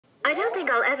I don't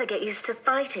think I'll ever get used to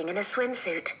fighting in a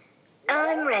swimsuit.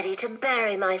 I'm ready to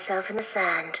bury myself in the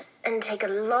sand and take a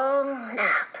long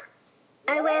nap.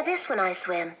 I wear this when I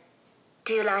swim.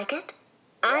 Do you like it?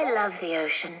 I love the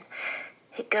ocean.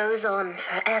 It goes on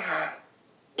forever.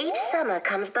 Each summer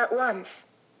comes but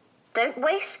once. Don't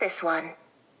waste this one.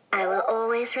 I will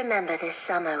always remember this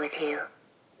summer with you.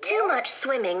 Too much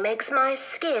swimming makes my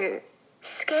skin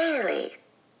scaly.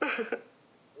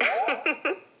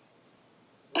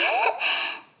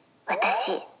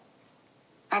 私、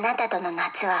あなたとの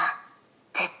夏は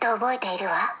ずっと覚えている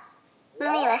わ。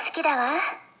海は好きだわ。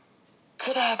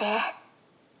綺麗で、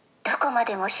どこま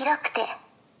でも広くて、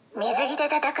水着で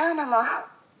戦うのも、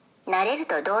慣れる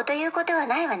とどうということは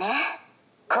ないわね。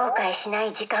後悔しな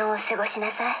い時間を過ごし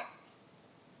なさい。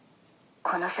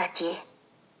この先、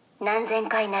何千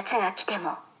回夏が来て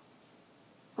も、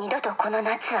二度とこの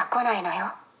夏は来ないの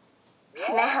よ。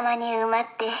砂浜に埋まっ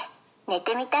て寝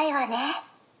てみたいわね。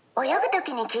泳ぐと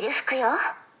きに着る服よ。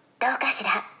どうかし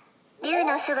ら。竜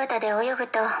の姿で泳ぐ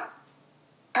と、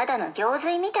ただの行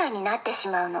水みたいになってし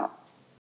まうの。